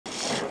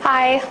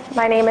Hi,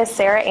 my name is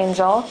Sara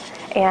Angel,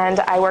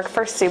 and I work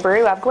for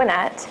Subaru of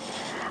Gwinnett.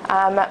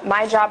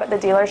 My job at the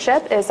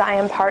dealership is I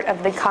am part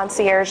of the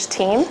Concierge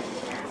team.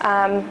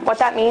 What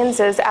that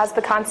means is, as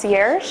the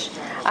concierge,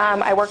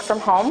 I work from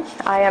home.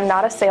 I am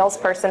not a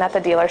salesperson at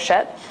the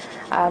dealership.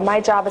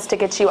 My job is to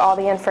get you all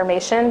the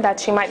information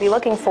that you might be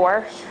looking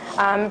for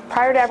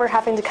prior to ever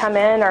having to come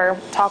in or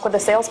talk with a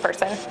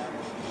salesperson.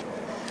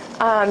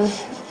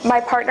 My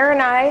partner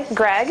and I,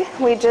 Greg,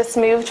 we just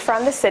moved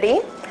from the city.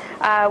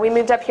 We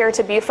moved up here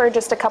to Buford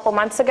just a couple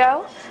months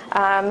ago.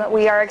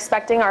 We are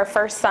expecting our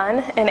first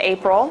son in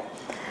April.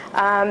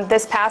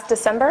 This past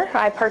December,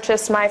 I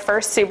purchased my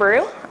first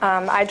Subaru.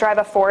 I drive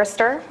a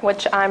Forester,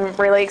 which I'm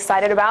really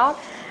excited about,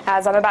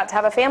 as I'm about to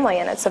have a family,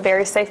 and it's a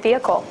very safe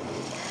vehicle.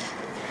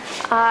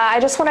 I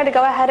just wanted to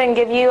go ahead and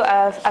give you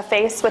a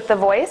face with the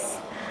voice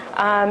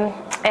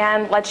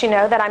and let you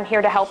know that I'm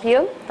here to help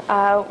you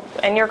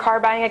in your car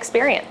buying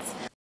experience.